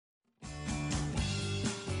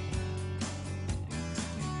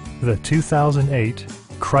The 2008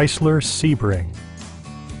 Chrysler Sebring.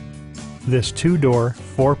 This two-door,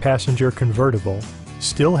 four-passenger convertible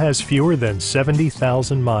still has fewer than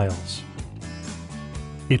 70,000 miles.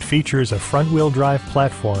 It features a front-wheel drive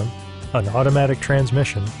platform, an automatic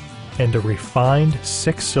transmission, and a refined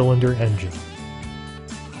six-cylinder engine.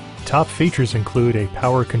 Top features include a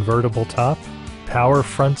power convertible top, power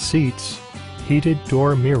front seats, heated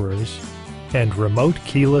door mirrors, and remote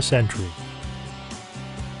keyless entry.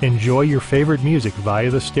 Enjoy your favorite music via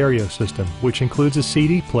the stereo system, which includes a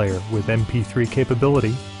CD player with MP3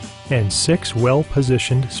 capability and 6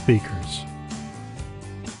 well-positioned speakers.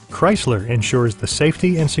 Chrysler ensures the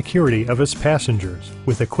safety and security of its passengers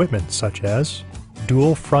with equipment such as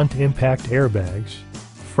dual front impact airbags,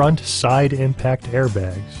 front side impact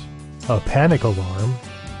airbags, a panic alarm,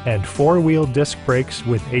 and four-wheel disc brakes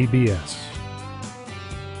with ABS.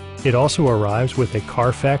 It also arrives with a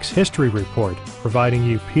Carfax history report, providing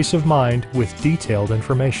you peace of mind with detailed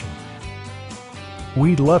information.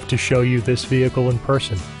 We'd love to show you this vehicle in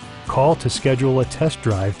person. Call to schedule a test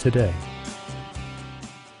drive today.